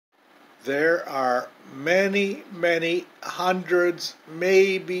There are many, many hundreds,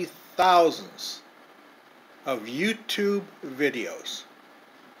 maybe thousands of YouTube videos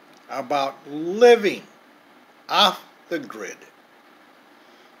about living off the grid.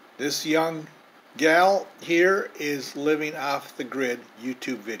 This young gal here is living off the grid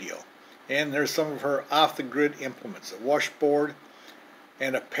YouTube video. And there's some of her off the grid implements, a washboard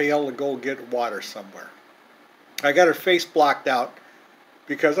and a pail to go get water somewhere. I got her face blocked out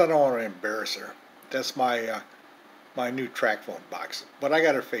because I don't want to embarrass her. That's my new track phone box. But I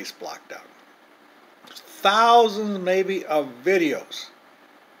got her face blocked out. Thousands maybe of videos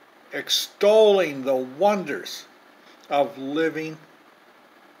extolling the wonders of living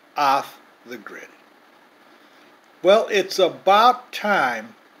off the grid. Well, it's about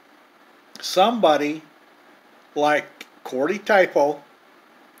time somebody like Quartytypo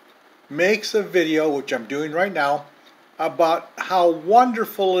makes a video, which I'm doing right now, about how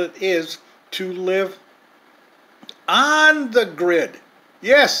wonderful it is to live on the grid.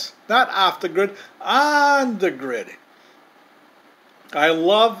 Yes, not off the grid, on the grid. I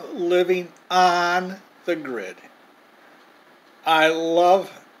love living on the grid. I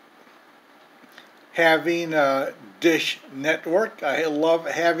love having a dish network. I love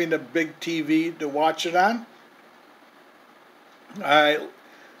having a big TV to watch it on. I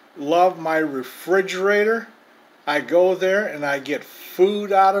love my refrigerator. I go there and I get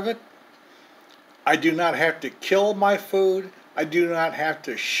food out of it. I do not have to kill my food. I do not have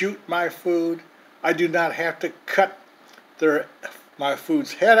to shoot my food. I do not have to cut my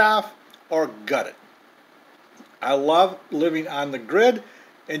food's head off or gut it. I love living on the grid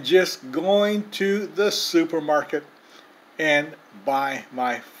and just going to the supermarket and buy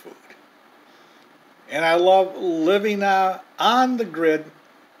my food. And I love living on the grid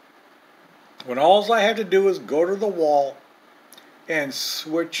when all I have to do is go to the wall and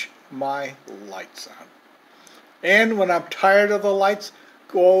switch my lights on. And when I'm tired of the lights,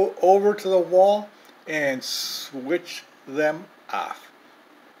 go over to the wall and switch them off.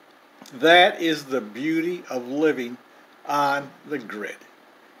 That is the beauty of living on the grid.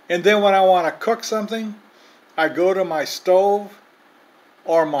 And then when I want to cook something, I go to my stove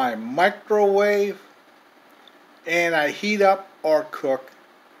or my microwave and I heat up or cook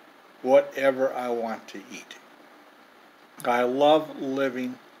whatever I want to eat. I love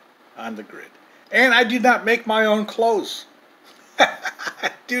living on the grid. And I do not make my own clothes.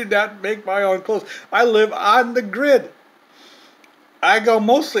 I do not make my own clothes. I live on the grid. I go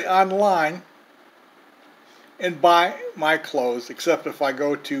mostly online and buy my clothes, except if I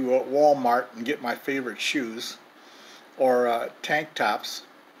go to Walmart and get my favorite shoes or tank tops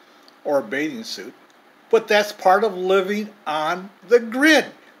or a bathing suit. But that's part of living on the grid.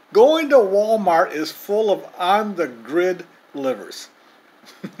 Going to Walmart is full of on-the-grid livers.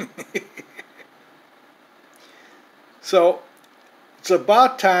 So it's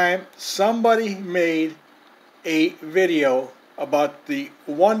about time somebody made a video about the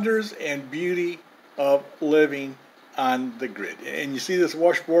wonders and beauty of living on the grid. And you see this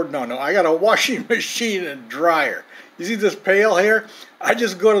washboard? No, I got a washing machine and dryer. You see this pail here? I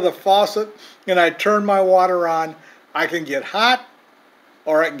just go to the faucet and I turn my water on. I can get hot,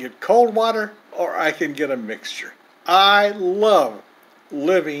 or I can get cold water, or I can get a mixture. I love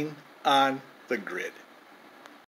living on the grid.